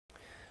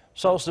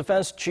Seoul's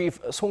Defense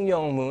Chief Song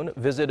Young-moo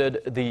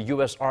visited the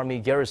U.S. Army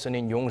Garrison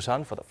in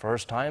Yongsan for the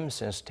first time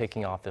since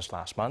taking office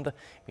last month.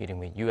 Meeting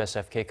with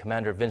USFK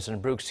Commander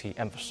Vincent Brooks, he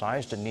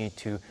emphasized the need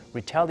to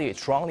retaliate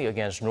strongly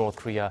against North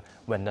Korea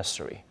when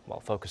necessary, while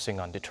focusing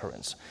on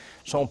deterrence.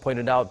 Song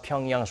pointed out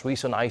Pyongyang's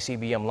recent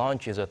ICBM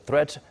launch is a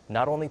threat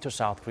not only to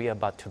South Korea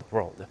but to the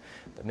world.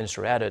 The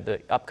minister added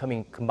the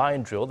upcoming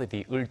combined drill,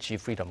 the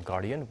Ulchi-Freedom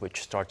Guardian,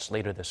 which starts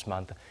later this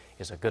month,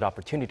 is a good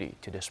opportunity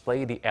to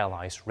display the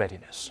allies'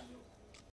 readiness.